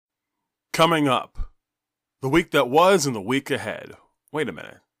Coming up, the week that was and the week ahead. Wait a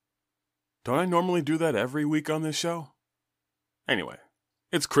minute. Don't I normally do that every week on this show? Anyway,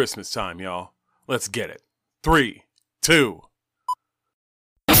 it's Christmas time, y'all. Let's get it. 3, 2.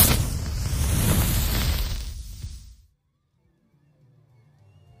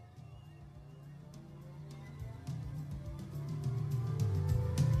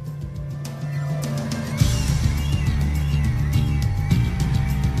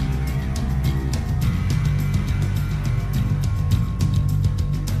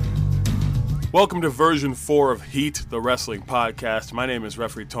 Welcome to version 4 of Heat, the wrestling podcast. My name is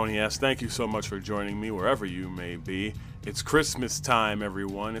Referee Tony S. Thank you so much for joining me wherever you may be. It's Christmas time,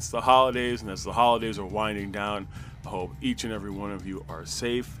 everyone. It's the holidays, and as the holidays are winding down, I hope each and every one of you are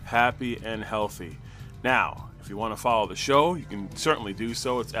safe, happy, and healthy. Now, if you want to follow the show, you can certainly do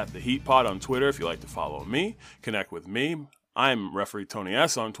so. It's at the Heat Pod on Twitter if you like to follow me, connect with me. I'm Referee Tony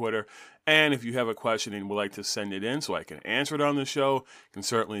S on Twitter. And if you have a question and would like to send it in so I can answer it on the show, you can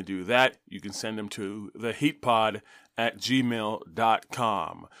certainly do that. You can send them to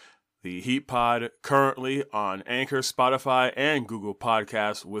theheatpod@gmail.com. The Heat Pod currently on Anchor, Spotify, and Google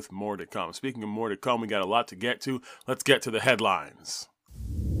Podcasts with more to come. Speaking of more to come, we got a lot to get to. Let's get to the headlines.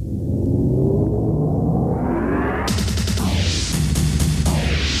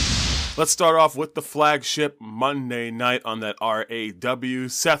 Let's start off with the flagship Monday night on that RAW.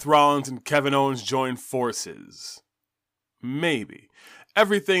 Seth Rollins and Kevin Owens join forces. Maybe.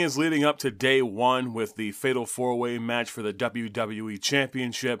 Everything is leading up to day one with the Fatal 4-Way match for the WWE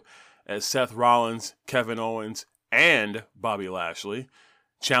Championship as Seth Rollins, Kevin Owens, and Bobby Lashley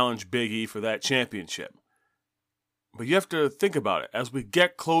challenge Big E for that championship. But you have to think about it. As we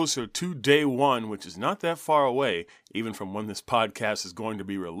get closer to day one, which is not that far away, even from when this podcast is going to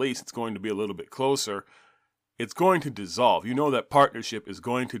be released, it's going to be a little bit closer. It's going to dissolve. You know that partnership is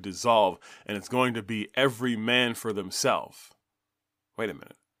going to dissolve, and it's going to be every man for themselves. Wait a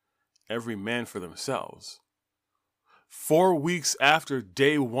minute. Every man for themselves. 4 weeks after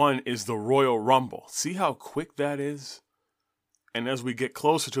day one is the Royal Rumble. See how quick that is? And as we get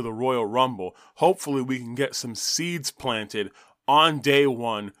closer to the Royal Rumble, hopefully we can get some seeds planted on day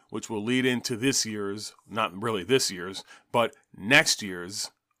one, which will lead into this year's, not really this year's, but next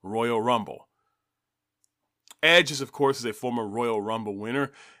year's Royal Rumble. Edge, of course, is a former Royal Rumble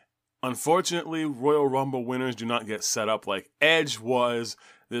winner. Unfortunately, Royal Rumble winners do not get set up like Edge was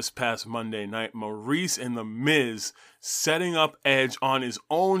this past Monday night. Maurice and The Miz setting up Edge on his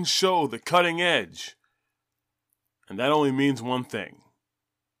own show, The Cutting Edge. And that only means one thing.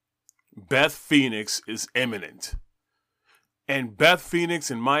 Beth Phoenix is imminent. And Beth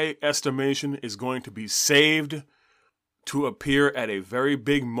Phoenix, in my estimation, is going to be saved to appear at a very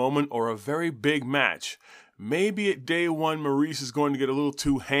big moment or a very big match. Maybe at day one, Maurice is going to get a little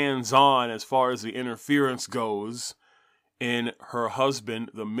too hands-on as far as the interference goes in her husband,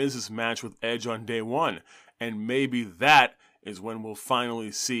 The Miz's match with Edge on day one. And maybe that is when we'll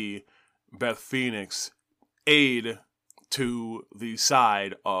finally see Beth Phoenix aid to the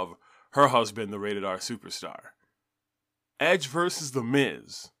side of her husband, the Rated R superstar. Edge versus The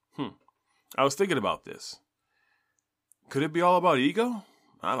Miz. I was thinking about this. Could it be all about ego?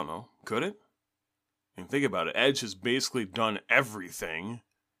 I don't know. Could it? And think about it. Edge has basically done everything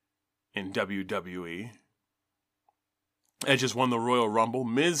in WWE. Edge has won the Royal Rumble.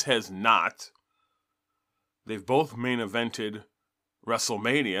 Miz has not. They've both main evented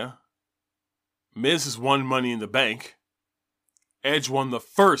WrestleMania. Miz has won Money in the Bank. Edge won the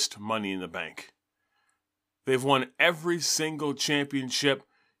first Money in the Bank. They've won every single championship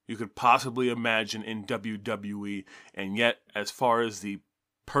you could possibly imagine in WWE, and yet, as far as the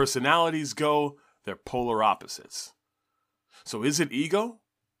personalities go, they're polar opposites. So is it ego?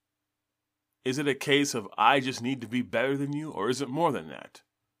 Is it a case of I just need to be better than you, or is it more than that?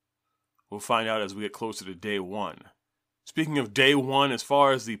 We'll find out as we get closer to day one. Speaking of day one, as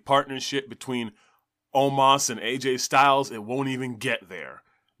far as the partnership between Omos and AJ Styles, it won't even get there.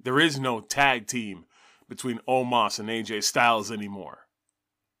 There is no tag team between Omos and AJ Styles anymore.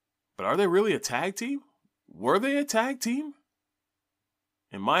 But are they really a tag team? Were they a tag team?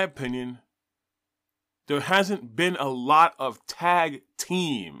 In my opinion, there hasn't been a lot of tag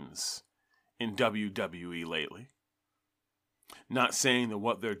teams in WWE lately. Not saying that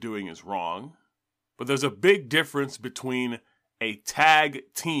what they're doing is wrong, but there's a big difference between a tag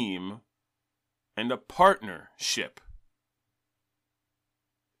team and a partnership.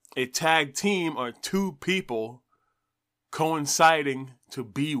 A tag team are two people coinciding to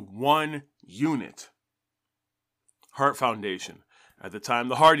be one unit. Hart Foundation, at the time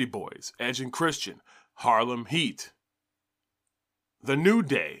the Hardy Boys, Edge and Christian, Harlem Heat. The New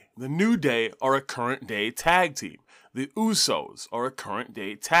Day are a current day tag team. The Usos are a current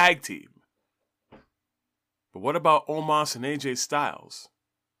day tag team. But what about Omos and AJ Styles?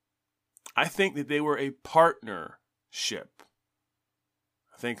 I think that they were a partnership.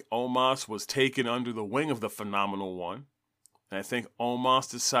 I think Omos was taken under the wing of the Phenomenal One. And I think Omos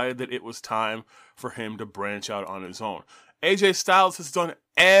decided that it was time for him to branch out on his own. AJ Styles has done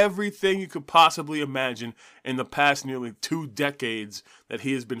everything you could possibly imagine in the past nearly 2 decades that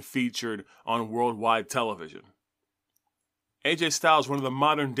he has been featured on worldwide television. AJ Styles is one of the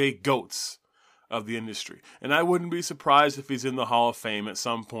modern day GOATs of the industry, and I wouldn't be surprised if he's in the Hall of Fame at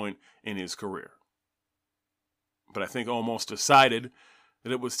some point in his career. But I think Omos decided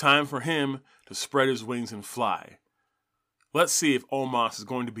that it was time for him to spread his wings and fly. Let's see if Omos is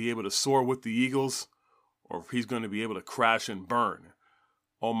going to be able to soar with the Eagles, or if he's going to be able to crash and burn.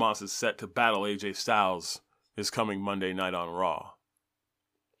 Omos is set to battle AJ Styles this coming Monday night on Raw.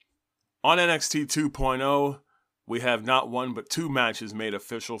 On NXT 2.0, we have not one but 2 matches made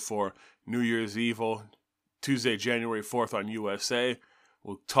official for New Year's Evil, Tuesday, January 4th on USA.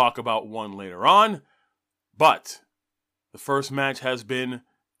 We'll talk about one later on, but the first match has been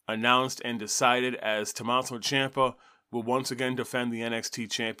announced and decided as Tommaso Ciampa will once again defend the NXT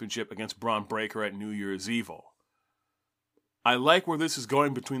Championship against Bron Breakker at New Year's Evil. I like where this is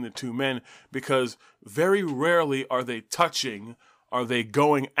going between the 2 men because very rarely are they touching, are they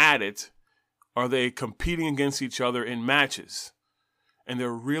going at it, are they competing against each other in matches. And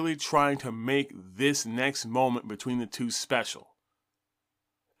they're really trying to make this next moment between the 2 special.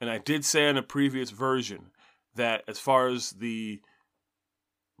 And I did say in a previous version that as far as the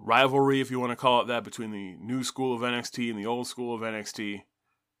rivalry, if you want to call it that, between the new school of NXT and the old school of NXT,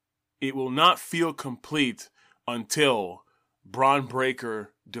 it will not feel complete until Bron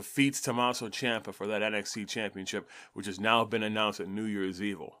Breakker defeats Tommaso Ciampa for that NXT Championship, which has now been announced at New Year's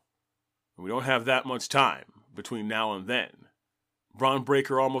Evil. And we don't have that much time between now and then. Bron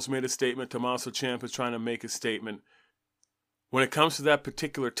Breakker almost made a statement. Tommaso Ciampa is trying to make a statement. When it comes to that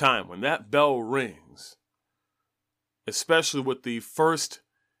particular time, when that bell rings, especially with the first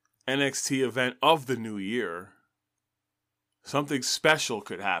NXT event of the new year, something special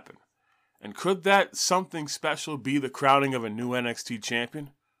could happen. And could that something special be the crowning of a new NXT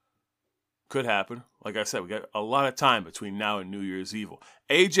champion? Could happen. Like I said, we got a lot of time between now and New Year's Evil.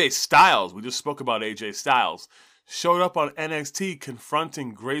 AJ Styles, we just spoke about AJ Styles, showed up on NXT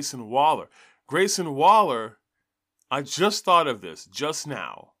confronting Grayson Waller. Grayson Waller, I just thought of this just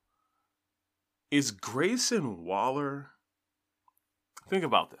now. Is Grayson Waller... Think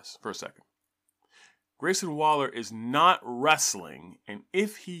about this for a second. Grayson Waller is not wrestling, and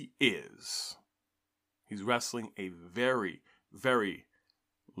if he is, he's wrestling a very, very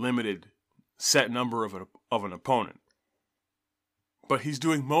limited set number of an opponent. But he's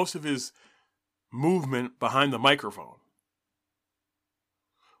doing most of his movement behind the microphone.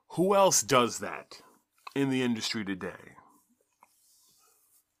 Who else does that in the industry today?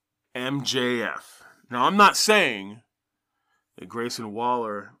 MJF. Now, I'm not saying that Grayson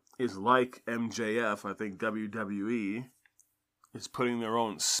Waller is like MJF. I think WWE is putting their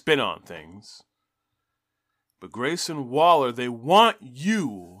own spin on things. But Grayson Waller, they want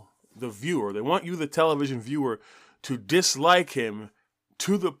you, the viewer, they want you, the television viewer, to dislike him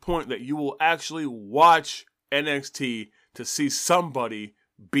to the point that you will actually watch NXT to see somebody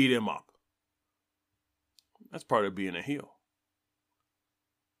beat him up. That's part of being a heel.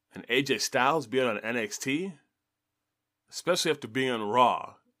 And AJ Styles being on NXT, especially after being on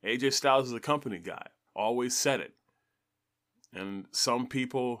Raw, AJ Styles is a company guy. Always said it. And some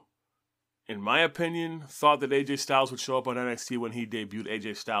people, in my opinion, thought that AJ Styles would show up on NXT when he debuted.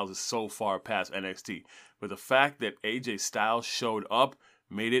 AJ Styles is so far past NXT. But the fact that AJ Styles showed up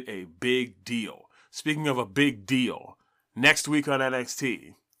made it a big deal. Speaking of a big deal, next week on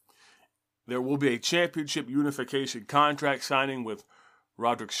NXT, there will be a championship unification contract signing with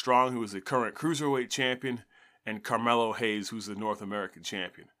Roderick Strong, who is the current Cruiserweight champion, and Carmelo Hayes, who's the North American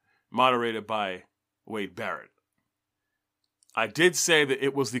champion, moderated by Wade Barrett. I did say that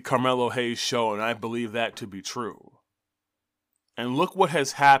it was the Carmelo Hayes show, and I believe that to be true. And look what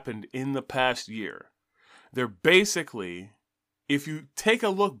has happened in the past year. They're basically, if you take a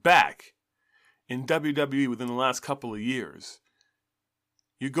look back in WWE within the last couple of years,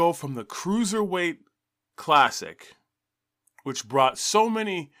 you go from the Cruiserweight Classic, which brought so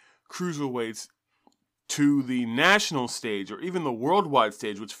many cruiserweights to the national stage or even the worldwide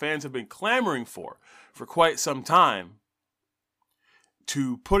stage, which fans have been clamoring for quite some time,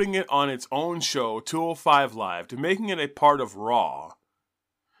 to putting it on its own show, 205 Live, to making it a part of Raw,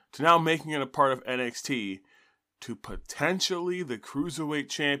 to now making it a part of NXT, to potentially the Cruiserweight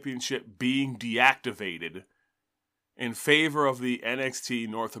Championship being deactivated in favor of the NXT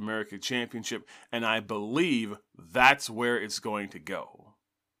North America Championship, and I believe that's where it's going to go.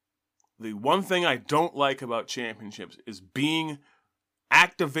 The one thing I don't like about championships is being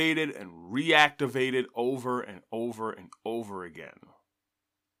activated and reactivated over and over and over again.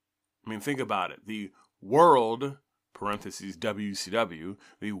 I mean, think about it. The World, parentheses WCW,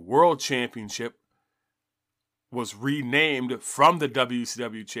 the World Championship was renamed from the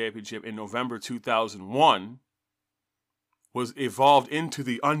WCW Championship in November 2001, was evolved into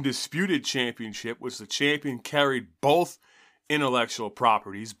the Undisputed Championship, which the champion carried both intellectual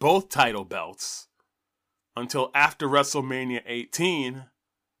properties, both title belts, until after WrestleMania 18,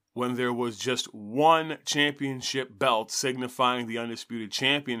 when there was just one championship belt signifying the Undisputed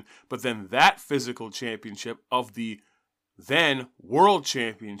Champion, but then that physical championship of the then World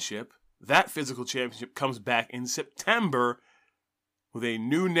Championship, that physical championship comes back in September with a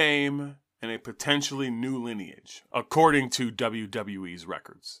new name and a potentially new lineage, according to WWE's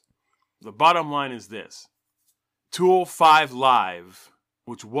records. The bottom line is this. 205 Live,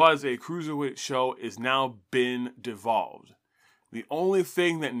 which was a cruiserweight show, is now been devolved. The only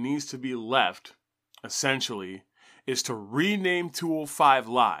thing that needs to be left, essentially, is to rename 205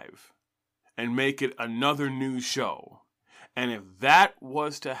 Live and make it another new show. And if that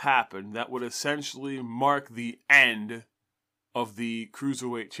was to happen, that would essentially mark the end of the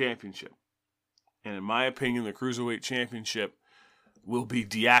Cruiserweight Championship. And in my opinion, the Cruiserweight Championship will be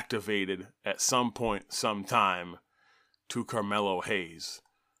deactivated at some point, sometime, to Carmelo Hayes.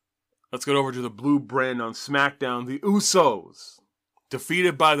 Let's get over to the blue brand on SmackDown. The Usos,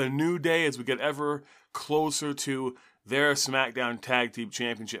 defeated by the New Day as we get ever closer to their SmackDown Tag Team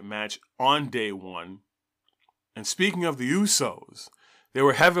Championship match on day one. And speaking of the Usos, they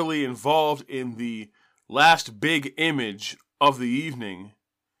were heavily involved in the last big image of the evening,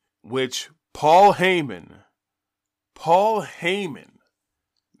 which Paul Heyman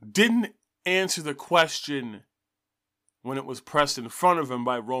didn't answer the question when it was pressed in front of him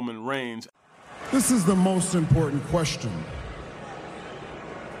by Roman Reigns. This is the most important question.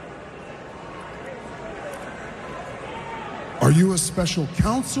 Are you a special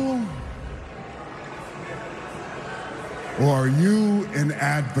counsel? Or are you an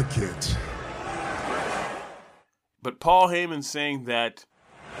advocate? But Paul Heyman saying that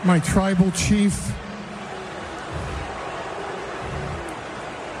my tribal chief,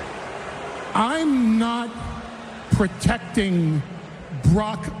 I'm not protecting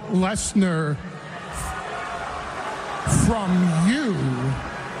Brock Lesnar from you.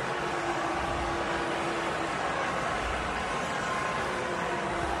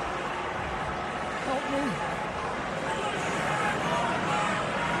 Help me.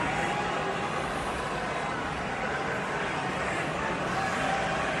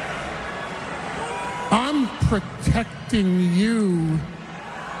 I'm protecting you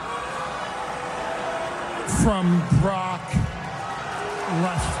from Brock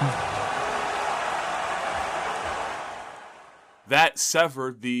Lesnar. That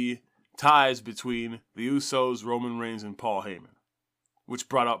severed the ties between the Usos, Roman Reigns, and Paul Heyman, which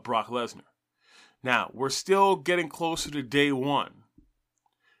brought up Brock Lesnar. Now, we're still getting closer to day one,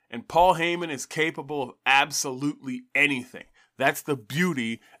 and Paul Heyman is capable of absolutely anything. That's the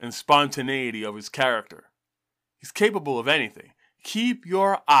beauty and spontaneity of his character. He's capable of anything. Keep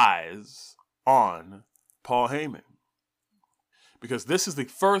your eyes on Paul Heyman, because this is the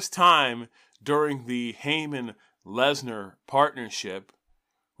first time during the Heyman-Lesnar partnership,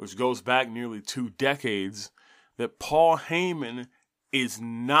 which goes back nearly 2 decades, that Paul Heyman is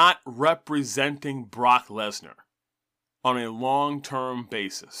not representing Brock Lesnar on a long-term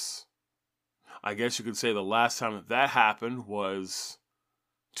basis. I guess you could say the last time that happened was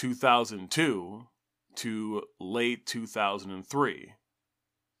 2002 to late 2003.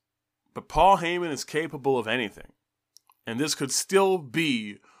 But Paul Heyman is capable of anything. And this could still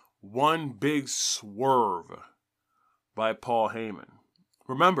be one big swerve by Paul Heyman.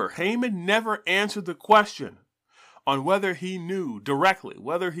 Remember, Heyman never answered the question on whether he knew directly,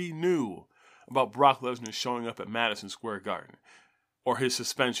 whether he knew about Brock Lesnar showing up at Madison Square Garden, or his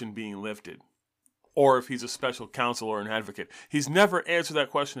suspension being lifted, or if he's a special counsel or an advocate. He's never answered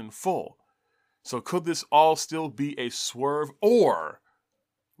that question in full. So could this all still be a swerve, or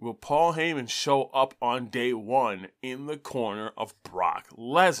will Paul Heyman show up on day one in the corner of Brock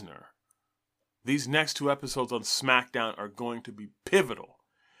Lesnar? These next 2 episodes on SmackDown are going to be pivotal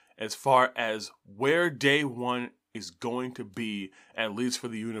as far as where day one is going to be, at least for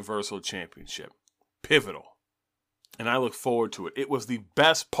the Universal Championship. Pivotal. And I look forward to it. It was the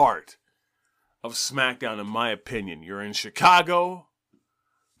best part of SmackDown, in my opinion. You're in Chicago,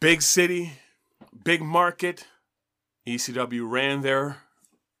 big city, big market. ECW ran there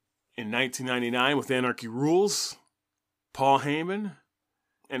in 1999 with Anarchy Rules, Paul Heyman,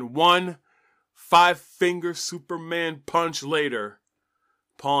 and one 5-finger Superman punch later,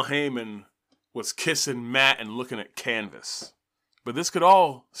 Paul Heyman was kissing Matt and looking at canvas. But this could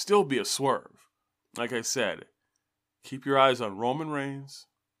all still be a swerve. Like I said, keep your eyes on Roman Reigns,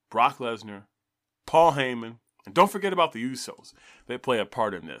 Brock Lesnar, Paul Heyman, and don't forget about the Usos. They play a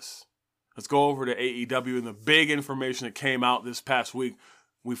part in this. Let's go over to AEW and the big information that came out this past week.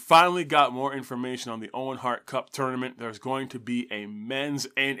 We finally got more information on the Owen Hart Cup tournament. There's going to be a men's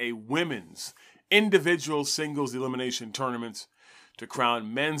and a women's individual singles elimination tournaments to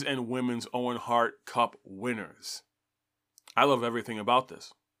crown men's and women's Owen Hart Cup winners. I love everything about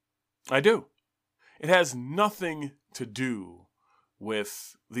this. I do. It has nothing to do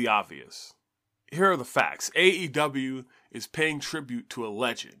with the obvious. Here are the facts. AEW is paying tribute to a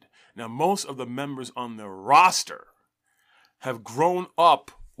legend. Now, most of the members on the roster have grown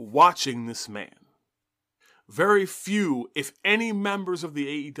up watching this man. Very few, if any, members of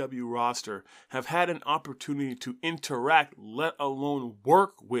the AEW roster have had an opportunity to interact, let alone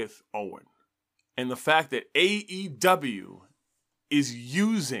work with Owen. And the fact that AEW is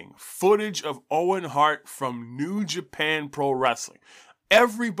using footage of Owen Hart from New Japan Pro Wrestling.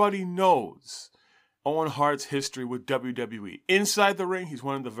 Everybody knows Owen Hart's history with WWE. Inside the ring, he's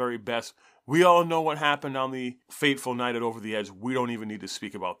one of the very best. We all know what happened on the fateful night at Over the Edge. We don't even need to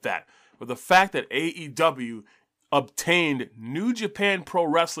speak about that. But the fact that AEW obtained New Japan Pro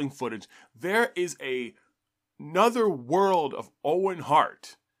Wrestling footage, there is another world of Owen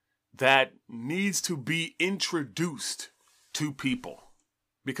Hart that needs to be introduced to people.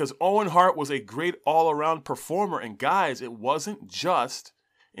 Because Owen Hart was a great all-around performer. And guys, it wasn't just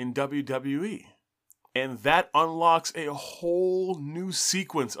in WWE. And that unlocks a whole new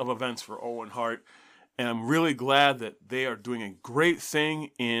sequence of events for Owen Hart. And I'm really glad that they are doing a great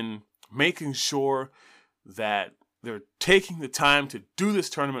thing in making sure that they're taking the time to do this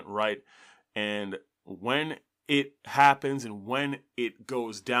tournament right. And when it happens and when it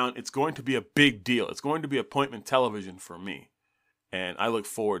goes down, it's going to be a big deal. It's going to be appointment television for me. And I look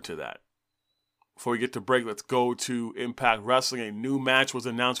forward to that. Before we get to break, let's go to Impact Wrestling. A new match was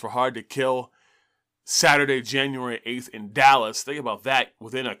announced for Hard to Kill Saturday, January 8th in Dallas. Think about that.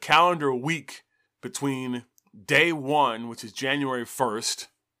 Within a calendar week between day one, which is January 1st,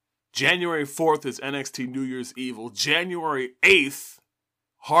 January 4th is NXT New Year's Eve, January 8th,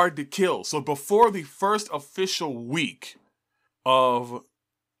 Hard to Kill. So before the first official week of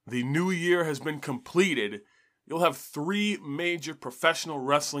the new year has been completed, you'll have 3 major professional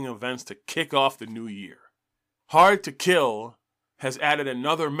wrestling events to kick off the new year. Hard to Kill has added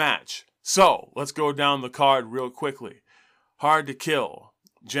another match. So, let's go down the card real quickly. Hard to Kill,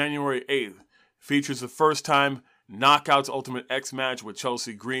 January 8th, features the first time Knockouts Ultimate X match with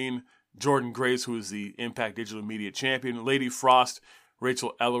Chelsea Green, Jordan Grace, who is the Impact Digital Media Champion, Lady Frost,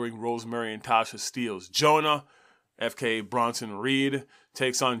 Rachel Ellering, Rosemary, and Tasha Steelz. Jonah, FK Bronson Reed,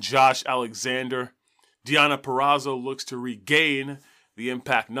 takes on Josh Alexander. Deonna Purrazzo looks to regain the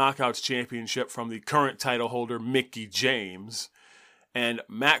Impact Knockouts Championship from the current title holder, Mickie James. And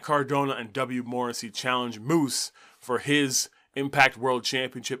Matt Cardona and W. Morrissey challenge Moose for his Impact World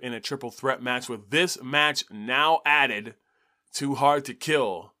Championship in a triple threat match. With this match now added to Hard to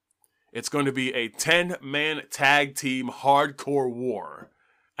Kill, it's going to be a 10-man tag team hardcore war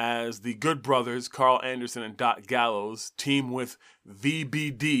as the Good Brothers, Carl Anderson and Doc Gallows, team with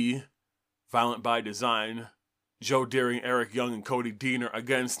VBD, Violent by Design, Joe Deering, Eric Young, and Cody Deaner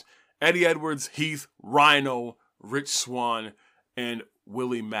against Eddie Edwards, Heath, Rhino, Rich Swann, and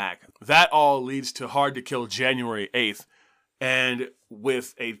Willie Mack. That all leads to Hard to Kill January 8th. And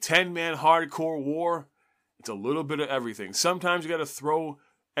with a 10-man hardcore war, it's a little bit of everything. Sometimes you got to throw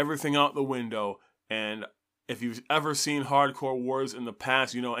everything out the window. And if you've ever seen hardcore wars in the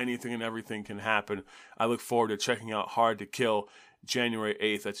past, you know anything and everything can happen. I look forward to checking out Hard to Kill January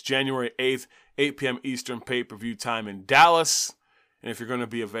 8th. That's January 8th, 8 p.m. Eastern pay-per-view time in Dallas. And if you're going to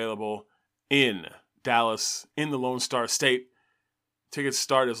be available in Dallas, in the Lone Star State, tickets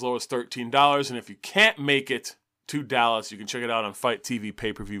start as low as $13. And if you can't make it to Dallas, you can check it out on Fight TV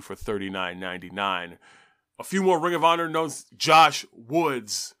pay-per-view for $39.99. A few more Ring of Honor notes. Josh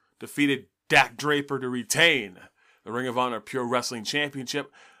Woods defeated Dak Draper to retain the Ring of Honor Pure Wrestling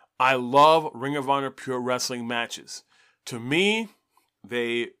Championship. I love Ring of Honor Pure Wrestling matches. To me,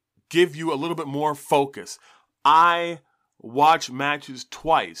 they give you a little bit more focus. I watch matches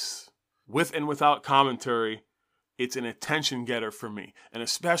twice, with and without commentary, it's an attention getter for me. And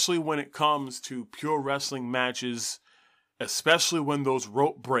especially when it comes to pure wrestling matches, especially when those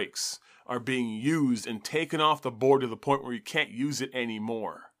rope breaks are being used and taken off the board to the point where you can't use it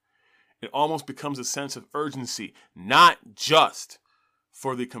anymore. It almost becomes a sense of urgency, not just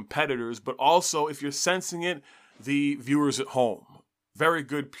for the competitors, but also, if you're sensing it, the viewers at home. Very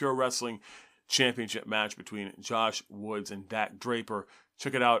good pure wrestling championship match between Josh Woods and Dak Draper.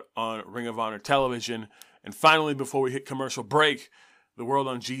 Check it out on Ring of Honor television. And finally, before we hit commercial break, the World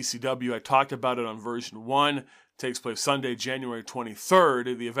on GCW, I talked about it on version 1, takes place Sunday, January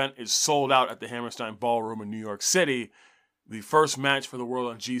 23rd. The event is sold out at the Hammerstein Ballroom in New York City. The first match for the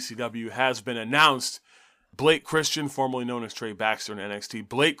World on GCW has been announced. Blake Christian, formerly known as Trey Baxter in NXT,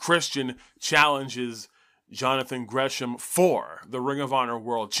 Blake Christian challenges Jonathan Gresham for the Ring of Honor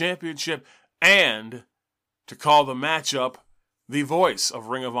World Championship, and to call the matchup, the voice of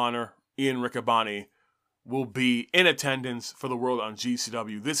Ring of Honor, Ian Riccaboni, will be in attendance for the World on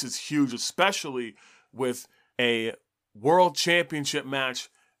GCW. This is huge, especially with a World Championship match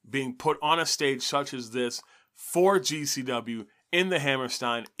being put on a stage such as this for GCW in the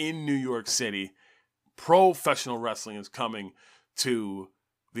Hammerstein in New York City. Professional wrestling is coming to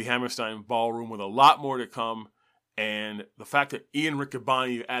the Hammerstein Ballroom with a lot more to come. And the fact that Ian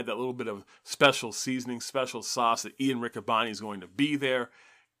Riccaboni, you add that little bit of special seasoning, special sauce, that Ian Riccaboni is going to be there.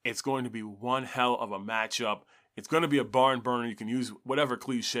 It's going to be one hell of a matchup. It's going to be a barn burner. You can use whatever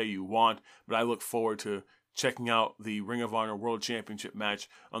cliche you want, but I look forward to checking out the Ring of Honor World Championship match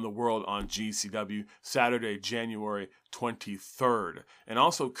on the World on GCW Saturday, January 23rd. And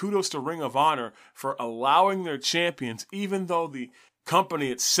also kudos to Ring of Honor for allowing their champions, even though the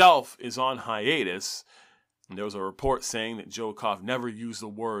company itself is on hiatus. And there was a report saying that Joe Koff never used the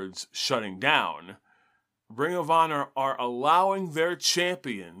words shutting down. Ring of Honor are allowing their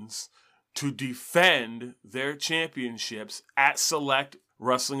champions to defend their championships at select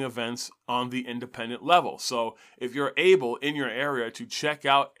wrestling events on the independent level. So if you're able in your area to check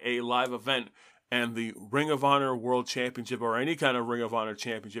out a live event and the Ring of Honor World Championship or any kind of Ring of Honor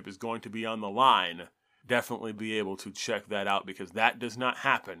Championship is going to be on the line, definitely be able to check that out, because that does not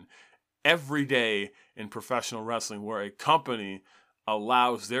happen every day in professional wrestling, where a company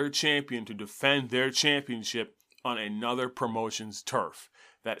allows their champion to defend their championship on another promotion's turf.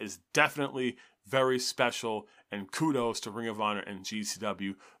 That is definitely very special, and kudos to Ring of Honor and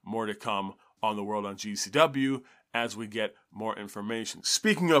GCW. More to come on the World on GCW as we get more information.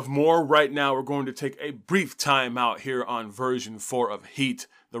 Speaking of more, right now we're going to take a brief time out here on version 4 of Heat,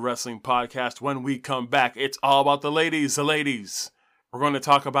 the wrestling podcast. When we come back, it's all about the ladies. We're going to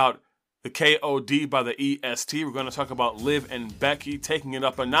talk about the KOD by the EST. We're going to talk about Liv and Becky taking it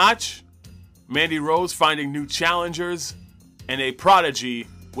up a notch, Mandy Rose finding new challengers, and a prodigy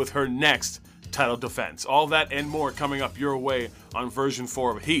with her next title defense. All that and more coming up your way on version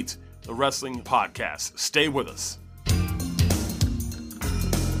 4 of Heat, the wrestling podcast. Stay with us.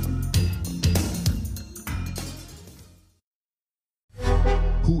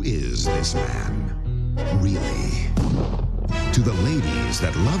 Who is this man, really? To the ladies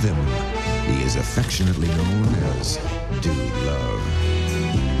that love him, he is affectionately known as Dude Love.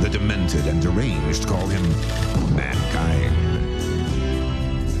 The demented and deranged call him Mankind.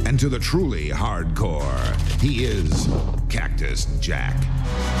 And to the truly hardcore, he is Cactus Jack.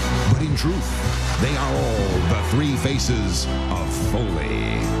 But in truth, they are all the three faces of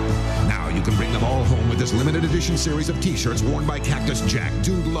Foley. Now you can bring them all home with this limited edition series of t-shirts worn by Cactus Jack,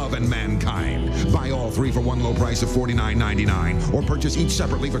 Dude Love, and Mankind. Buy all three for one low price of $49.99, or purchase each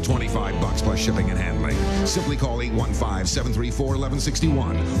separately for $25 plus shipping and handling. Simply call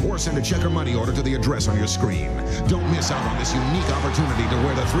 815-734-1161 or send a check or money order to the address on your screen. Don't miss out on this unique opportunity to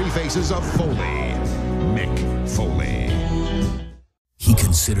wear the three faces of Foley. Mick Foley. He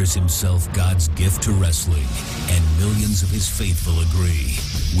considers himself God's gift to wrestling, and millions of his faithful agree.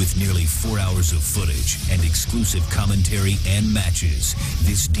 With nearly 4 hours of footage and exclusive commentary and matches,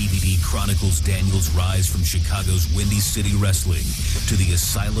 this DVD chronicles Daniel's rise from Chicago's Windy City Wrestling to the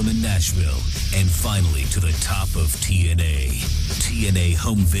Asylum in Nashville, and finally to the top of TNA. TNA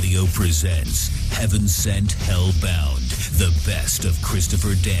Home Video presents Heaven Sent, Hell Bound, the best of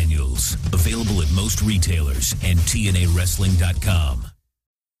Christopher Daniels. Available at most retailers and TNAWrestling.com.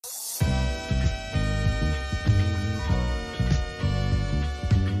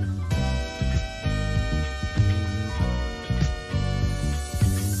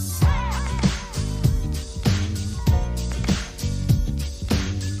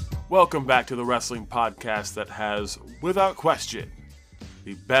 Welcome back to the wrestling podcast that has, without question,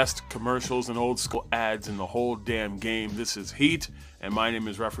 the best commercials and old school ads in the whole damn game. This is Heat, and my name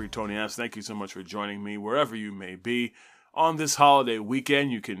is Referee Tony S. Thank you so much for joining me wherever you may be. On this holiday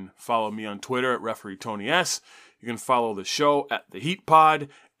weekend, you can follow me on Twitter at Referee Tony S. You can follow the show at The Heat Pod.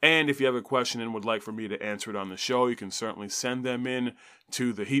 And if you have a question and would like for me to answer it on the show, you can certainly send them in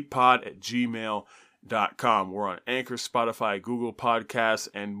to theheatpod@gmail.com. We're on Anchor, Spotify, Google Podcasts,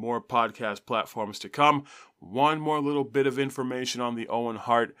 and more podcast platforms to come. One more little bit of information on the Owen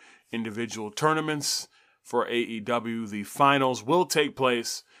Hart individual tournaments for AEW. The finals will take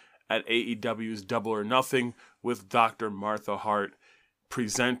place at AEW's Double or Nothing, with Dr. Martha Hart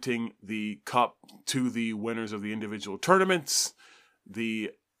presenting the cup to the winners of the individual tournaments. The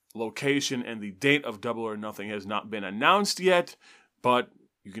location and the date of Double or Nothing has not been announced yet, but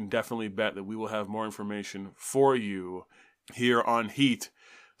you can definitely bet that we will have more information for you here on Heat,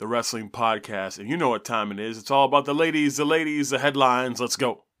 the wrestling podcast. And you know what time it is. It's all about the ladies, the headlines. Let's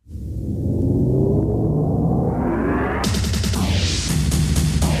go.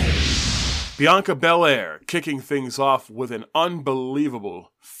 Bianca Belair kicking things off with an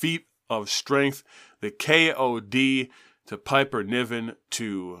unbelievable feat of strength. The KOD to Piper Niven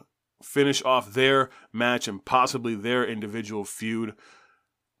to finish off their match and possibly their individual feud.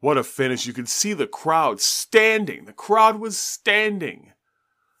 What a finish. You could see the crowd standing. The crowd was standing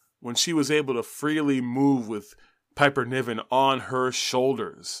when she was able to freely move with Piper Niven on her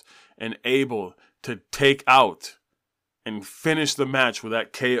shoulders and able to take out and finish the match with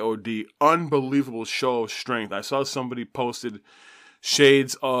that KOD. Unbelievable show of strength. I saw somebody posted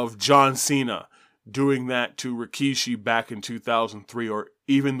shades of John Cena doing that to Rikishi back in 2003, or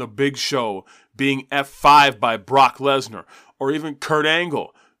even The Big Show being F5 by Brock Lesnar, or even Kurt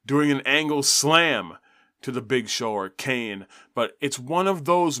Angle doing an angle slam to The Big Show or Kane. But it's one of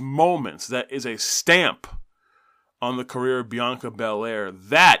those moments that is a stamp on the career of Bianca Belair.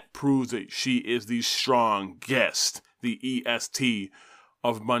 That proves that she is the strongest, the EST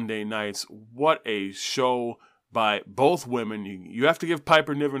of Monday nights. What a show by both women. You have to give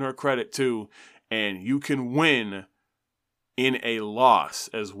Piper Niven her credit too, and you can win in a loss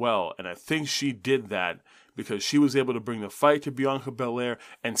as well. And I think she did that because she was able to bring the fight to Bianca Belair,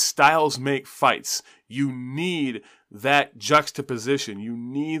 and styles make fights. You need that juxtaposition. You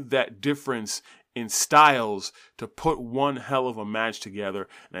need that difference in styles to put one hell of a match together,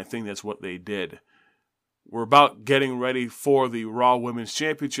 and I think that's what they did. We're about getting ready for the Raw Women's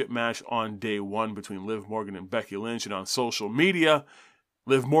Championship match on day one between Liv Morgan and Becky Lynch, and on social media,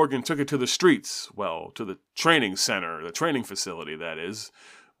 Liv Morgan took it to the streets, well, to the training center, the training facility, that is,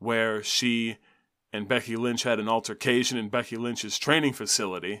 where she and Becky Lynch had an altercation in Becky Lynch's training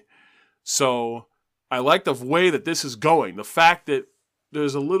facility. So I like the way that this is going. The fact that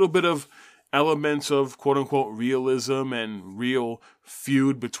there's a little bit of elements of quote-unquote realism and real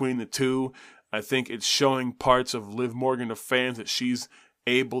feud between the two. I think it's showing parts of Liv Morgan to fans that she's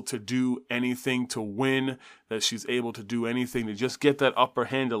able to do anything to win, that she's able to do anything to just get that upper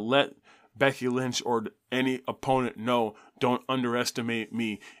hand, to let Becky Lynch or any opponent know, don't underestimate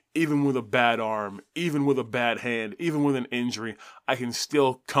me. Even with a bad arm, even with a bad hand, even with an injury, I can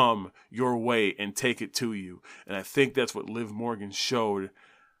still come your way and take it to you. And I think that's what Liv Morgan showed.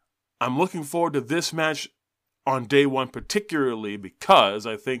 I'm looking forward to this match on day one, particularly because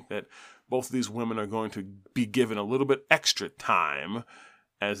I think that both of these women are going to be given a little bit extra time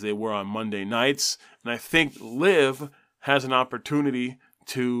as they were on Monday nights. And I think Liv has an opportunity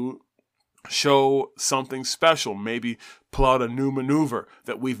to show something special, maybe pull out a new maneuver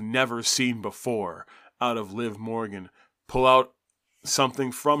that we've never seen before out of Liv Morgan. Pull out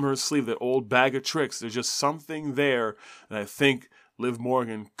something from her sleeve, that old bag of tricks. There's just something there that I think Liv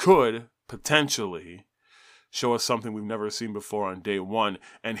Morgan could potentially show us something we've never seen before on day one.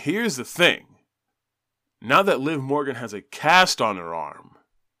 And here's the thing. Now that Liv Morgan has a cast on her arm,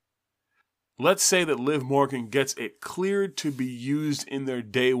 let's say that Liv Morgan gets it cleared to be used in their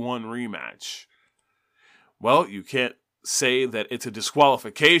day one rematch. Well, you can't say that it's a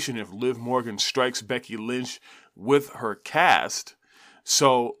disqualification if Liv Morgan strikes Becky Lynch with her cast.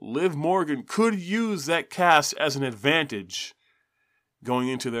 So Liv Morgan could use that cast as an advantage going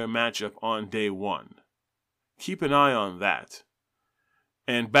into their matchup on day one. Keep an eye on that.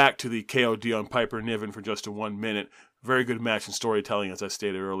 And back to the KOD on Piper Niven for just 1 minute. Very good match and storytelling, as I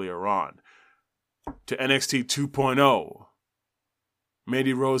stated earlier on. To NXT 2.0.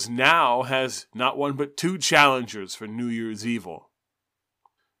 Mandy Rose now has not one but two challengers for New Year's Evil.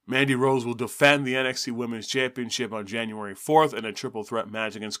 Mandy Rose will defend the NXT Women's Championship on January 4th in a triple threat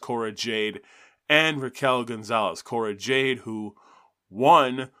match against Cora Jade and Raquel Gonzalez. Cora Jade, who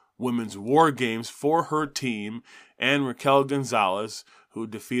won Women's War Games for her team, and Raquel Gonzalez, who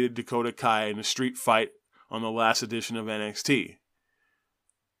defeated Dakota Kai in a street fight on the last edition of NXT.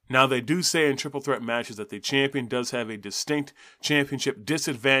 Now, they do say in triple threat matches that the champion does have a distinct championship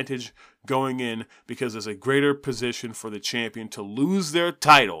disadvantage going in because there's a greater position for the champion to lose their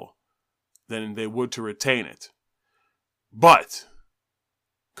title than they would to retain it. But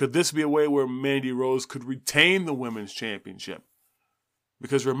could this be a way where Mandy Rose could retain the women's championship?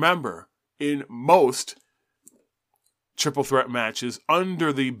 Because remember, in most triple threat matches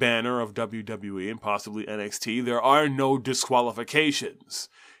under the banner of WWE and possibly NXT, there are no disqualifications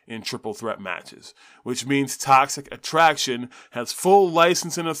in triple threat matches, which means Toxic Attraction has full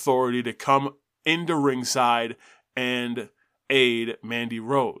license and authority to come into ringside and aid Mandy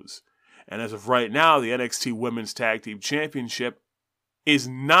Rose. And as of right now, the NXT Women's Tag Team Championship is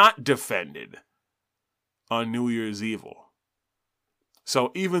not defended on New Year's Evil.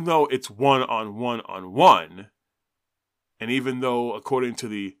 So even though it's one-on-one, and even though, according to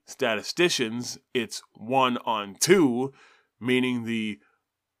the statisticians, it's 1-on-2, meaning the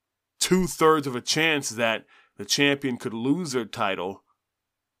 2/3 of a chance that the champion could lose their title,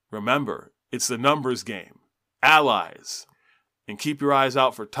 remember, it's the numbers game. Allies. And keep your eyes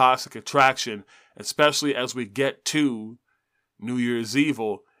out for Toxic Attraction, especially as we get to New Year's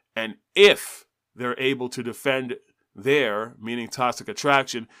Evil. And if they're able to defend their, meaning Toxic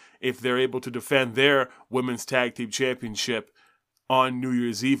Attraction, if they're able to defend their Women's Tag Team Championship on New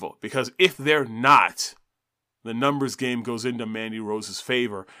Year's Evil. Because if they're not, the numbers game goes into Mandy Rose's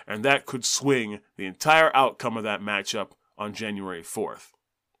favor, and that could swing the entire outcome of that matchup on January 4th.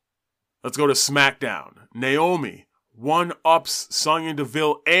 Let's go to SmackDown. Naomi one-ups Sonya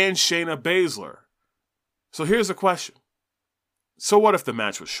Deville and Shayna Baszler. So here's the question. So what if the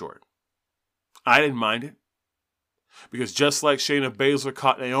match was short? I didn't mind it. Because just like Shayna Baszler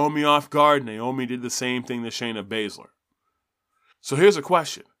caught Naomi off guard, Naomi did the same thing to Shayna Baszler. So here's a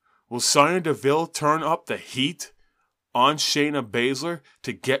question. Will Sonya Deville turn up the heat on Shayna Baszler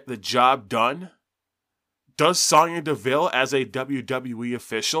to get the job done? Does Sonya Deville, as a WWE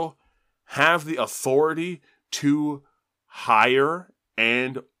official, have the authority to hire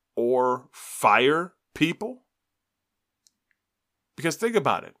and or fire people? Because think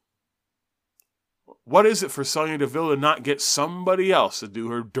about it. What is it for Sonya Deville to not get somebody else to do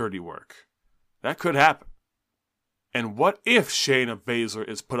her dirty work? That could happen. And what if Shayna Baszler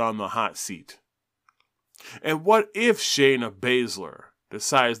is put on the hot seat? And what if Shayna Baszler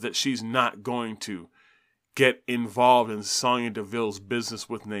decides that she's not going to get involved in Sonya Deville's business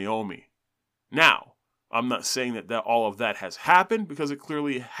with Naomi? Now, I'm not saying that all of that has happened, because it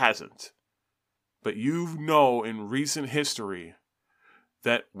clearly hasn't. But you know in recent history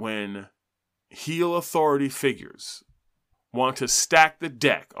that when heel authority figures want to stack the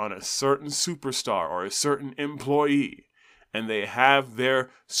deck on a certain superstar or a certain employee, and they have their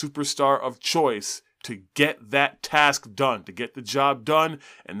superstar of choice to get that task done, to get the job done,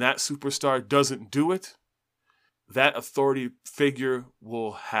 and that superstar doesn't do it, that authority figure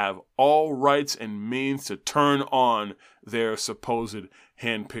will have all rights and means to turn on their supposed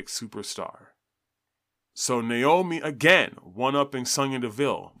handpicked superstar. So Naomi, again, one-upping Sonya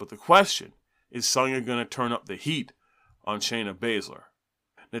Deville. But the question, is Sonya going to turn up the heat on Shayna Baszler?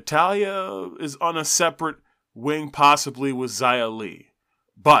 Natalya is on a separate wing, possibly with Xia Li.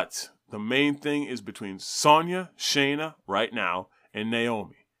 But the main thing is between Sonya, Shayna, right now, and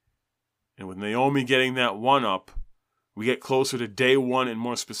Naomi. And with Naomi getting that one-up, we get closer to day one, and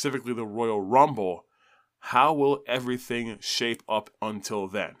more specifically the Royal Rumble. How will everything shape up until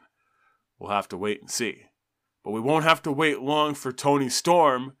then? We'll have to wait and see. But we won't have to wait long for Toni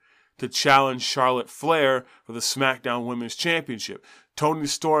Storm to challenge Charlotte Flair for the SmackDown Women's Championship. Toni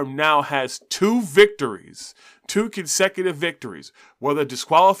Storm now has 2 victories, 2 consecutive victories, whether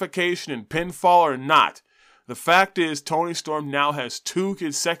disqualification and pinfall or not. The fact is, Toni Storm now has 2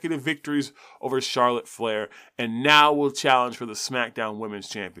 consecutive victories over Charlotte Flair, and now will challenge for the SmackDown Women's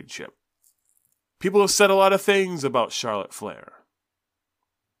Championship. People have said a lot of things about Charlotte Flair,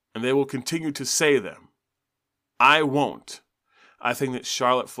 and they will continue to say them. I won't. I think that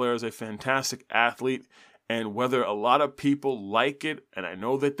Charlotte Flair is a fantastic athlete, and whether a lot of people like it, and I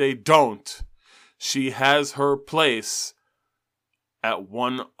know that they don't, she has her place at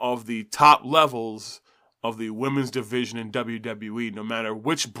one of the top levels of the women's division in WWE, no matter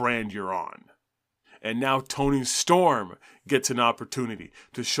which brand you're on. And now Toni Storm gets an opportunity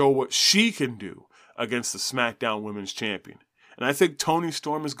to show what she can do against the SmackDown Women's Champion. And I think Toni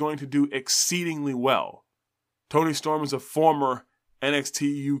Storm is going to do exceedingly well. Toni Storm is a former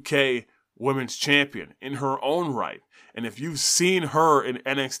NXT UK women's champion in her own right. And if you've seen her in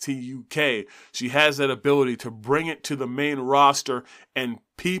NXT UK, she has that ability to bring it to the main roster, and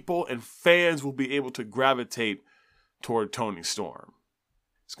people and fans will be able to gravitate toward Toni Storm.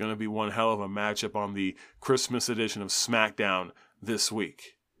 It's going to be one hell of a matchup on the Christmas edition of SmackDown this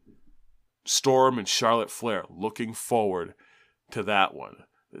week. Storm and Charlotte Flair, looking forward to that one.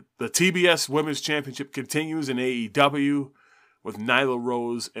 The TBS Women's Championship continues in AEW with Nyla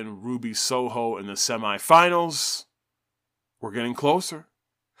Rose and Ruby Soho in the semifinals. We're getting closer.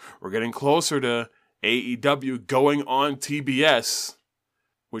 We're getting closer to AEW going on TBS,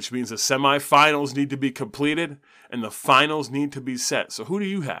 which means the semifinals need to be completed and the finals need to be set. So who do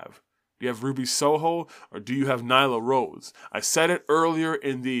you have? Do you have Ruby Soho or do you have Nyla Rose? I said it earlier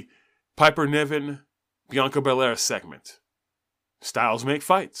in the Piper Niven, Bianca Belair segment. Styles make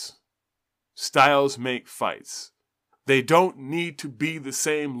fights. Styles make fights. They don't need to be the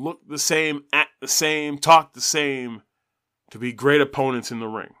same, look the same, act the same, talk the same to be great opponents in the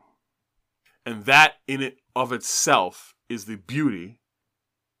ring. And that in it of itself is the beauty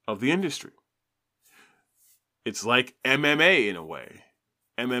of the industry. It's like MMA in a way.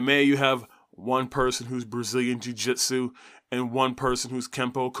 MMA, you have one person who's Brazilian Jiu-Jitsu and one person who's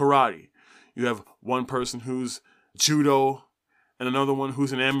Kempo Karate. You have one person who's Judo and another one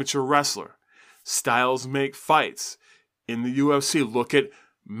who's an amateur wrestler. Styles make fights. In the UFC, look at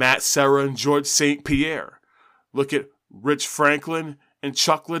Matt Serra and George St. Pierre. Look at Rich Franklin and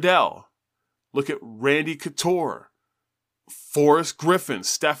Chuck Liddell. Look at Randy Couture, Forrest Griffin,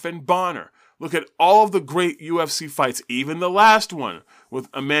 Stephan Bonner. Look at all of the great UFC fights, even the last one with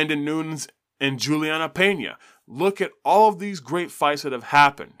Amanda Nunes and Juliana Pena. Look at all of these great fights that have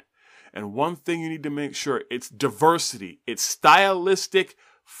happened. And one thing you need to make sure, it's diversity. It's stylistic,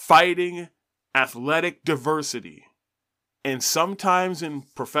 fighting, athletic diversity. And sometimes in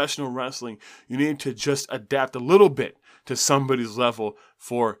professional wrestling, you need to just adapt a little bit to somebody's level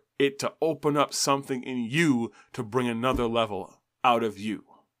for it to open up something in you to bring another level out of you.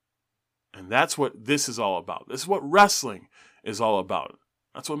 And that's what this is all about. This is what wrestling is all about.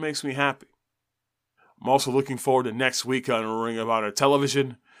 That's what makes me happy. I'm also looking forward to next week on Ring of Honor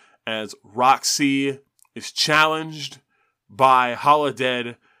television as Roxy is challenged by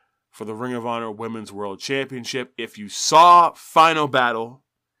Holodead for the Ring of Honor Women's World Championship. If you saw Final Battle,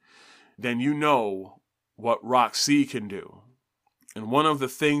 then you know what Roxy can do. And one of the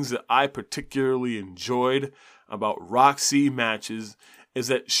things that I particularly enjoyed about Roxy matches is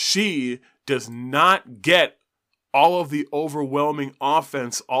that she does not get all of the overwhelming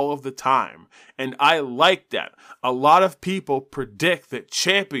offense all of the time. And I like that. A lot of people predict that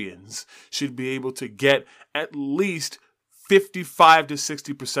champions should be able to get at least 55 to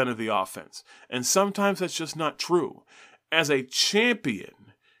 60% of the offense. And sometimes that's just not true. As a champion,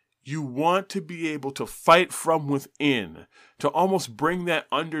 you want to be able to fight from within, to almost bring that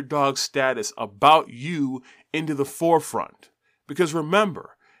underdog status about you into the forefront. Because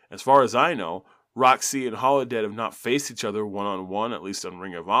remember, as far as I know, Roxy and Holodead have not faced each other one-on-one, at least on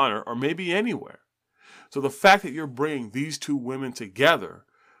Ring of Honor, or maybe anywhere. So the fact that you're bringing these two women together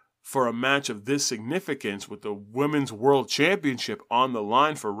for a match of this significance with the Women's World Championship on the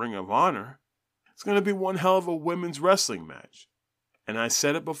line for Ring of Honor, it's going to be one hell of a women's wrestling match. And I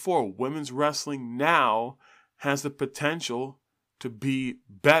said it before, women's wrestling now has the potential to be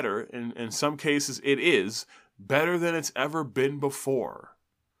better, and in some cases it is, better than it's ever been before.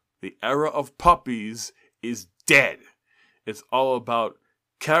 The era of puppies is dead. It's all about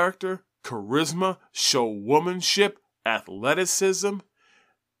character, charisma, showwomanship, athleticism,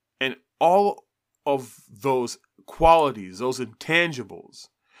 and all of those qualities, those intangibles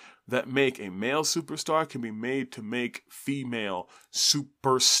that make a male superstar can be made to make female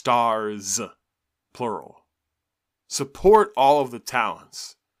superstars, plural. Support all of the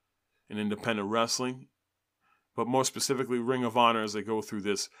talents in independent wrestling, but more specifically Ring of Honor as they go through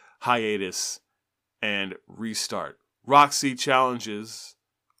this hiatus and restart. Roxy is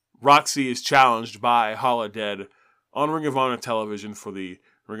challenged by Holodead on Ring of Honor television for the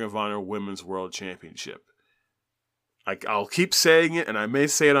Ring of Honor Women's World Championship. I'll keep saying it, and I may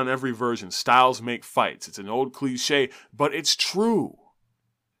say it on every version. Styles make fights. It's an old cliche, but it's true.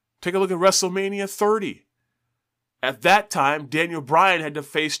 Take a look at WrestleMania 30. At that time, Daniel Bryan had to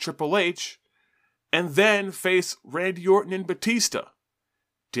face Triple H and then face Randy Orton and Batista.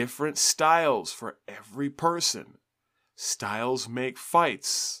 Different styles for every person. Styles make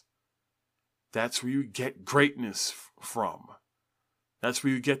fights. That's where you get greatness from. That's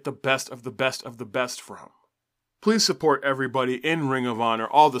where you get the best of the best of the best from. Please support everybody in Ring of Honor,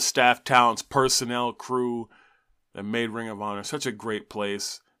 all the staff, talents, personnel, crew that made Ring of Honor such a great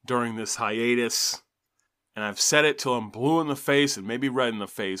place. during this hiatus. And I've said it till I'm blue in the face and maybe red in the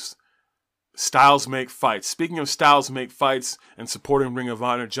face. Styles make fights. Speaking of styles make fights and supporting Ring of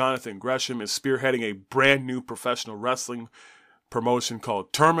Honor, Jonathan Gresham is spearheading a brand new professional wrestling promotion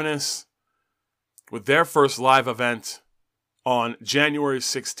called Terminus, with their first live event on January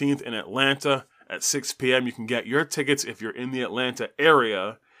 16th in Atlanta at 6 p.m. You can get your tickets if you're in the Atlanta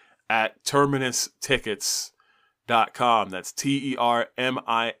area at terminustickets.com. That's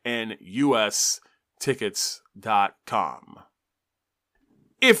TERMINUS tickets.com.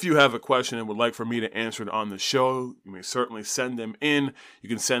 If you have a question and would like for me to answer it on the show, you may certainly send them in. You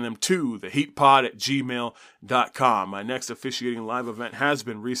can send them to theheatpod@gmail.com. My next officiating live event has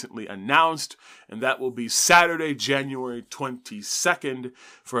been recently announced, and that will be Saturday, January 22nd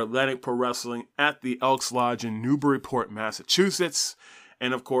for Atlantic Pro Wrestling at the Elks Lodge in Newburyport, Massachusetts.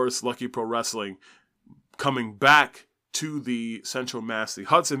 And of course, Lucky Pro Wrestling coming back to the the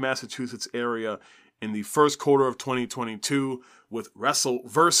Hudson, Massachusetts area in the first quarter of 2022 with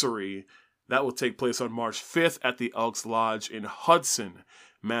WrestleVersary. That will take place on March 5th at the Elks Lodge in Hudson,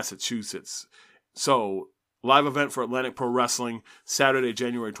 Massachusetts. So, live event for Atlantic Pro Wrestling, Saturday,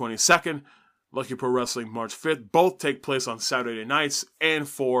 January 22nd. Lucky Pro Wrestling, March 5th. Both take place on Saturday nights. And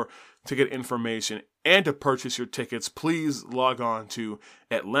for ticket information and to purchase your tickets, please log on to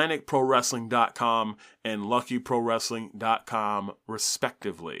AtlanticProWrestling.com and LuckyProWrestling.com,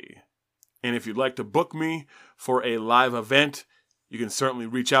 respectively. And if you'd like to book me for a live event, you can certainly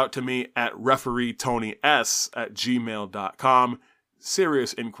reach out to me at refereetonys@gmail.com.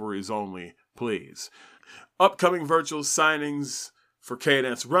 Serious inquiries only, please. Upcoming virtual signings for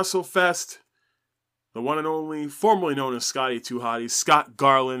K&S WrestleFest. The one and only, formerly known as Scotty 2 Hotties, Scott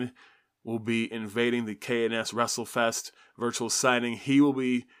Garland, will be invading the K&S WrestleFest virtual signing. He will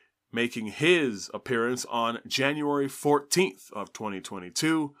be making his appearance on January 14th of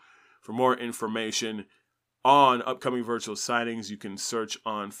 2022. For more information on upcoming virtual signings, you can search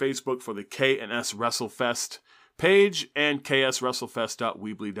on Facebook for the K&S WrestleFest page and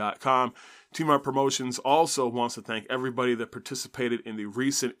kswrestlefest.weebly.com. Team Art Promotions also wants to thank everybody that participated in the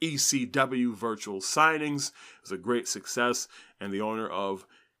recent ECW virtual signings. It was a great success, and the owner of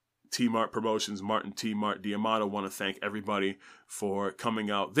Team Art Promotions, Martin T. Mart Diamato, want to thank everybody for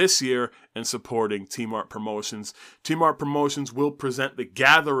coming out this year and supporting Team Art Promotions. Team Art Promotions will present The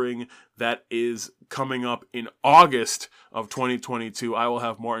Gathering that is coming up in August of 2022. I will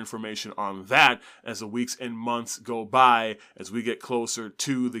have more information on that as the weeks and months go by as we get closer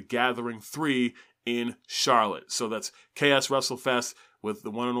to The Gathering 3 in Charlotte. So that's KS WrestleFest with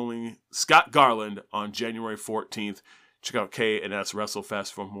the one and only Scott Garland on January 14th. Check out K&S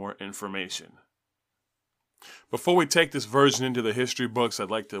WrestleFest for more information. Before we take this version into the history books, I'd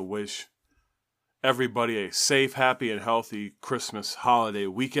like to wish everybody a safe, happy, and healthy Christmas holiday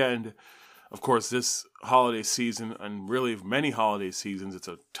weekend. Of course, this holiday season, and really many holiday seasons, it's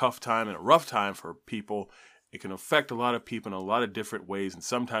a tough time and a rough time for people. It can affect a lot of people in a lot of different ways, and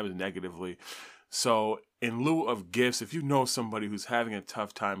sometimes negatively. So, in lieu of gifts, if you know somebody who's having a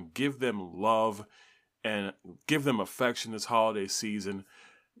tough time, give them love and give them affection this holiday season.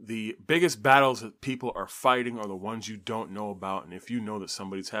 The biggest battles that people are fighting are the ones you don't know about. And if you know that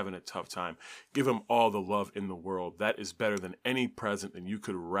somebody's having a tough time, give them all the love in the world. That is better than any present that you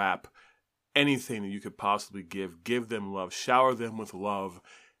could wrap. Anything that you could possibly give. Give them love. Shower them with love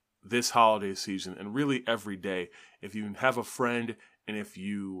this holiday season and really every day. If you have a friend and if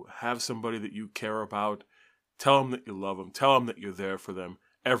you have somebody that you care about, tell them that you love them. Tell them that you're there for them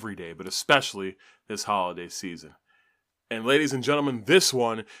every day, but especially this holiday season. And ladies and gentlemen, this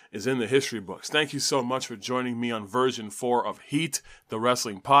one is in the history books. Thank you so much for joining me on version 4 of Heat, the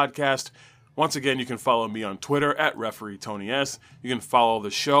wrestling podcast. Once again, you can follow me on Twitter at @RefereeTonyS. You can follow the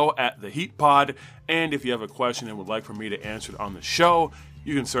show at The Heat Pod. And if you have a question and would like for me to answer it on the show,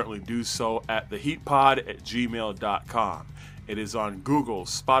 you can certainly do so at theheatpod@gmail.com. It is on Google,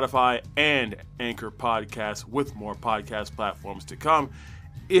 Spotify, and Anchor Podcasts with more podcast platforms to come.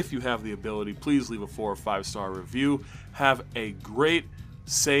 If you have the ability, please leave a 4 or 5-star review. Have a great,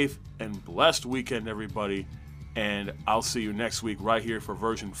 safe, and blessed weekend, everybody. And I'll see you next week right here for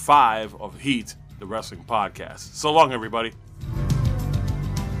version 5 of Heat, the wrestling podcast. So long, everybody.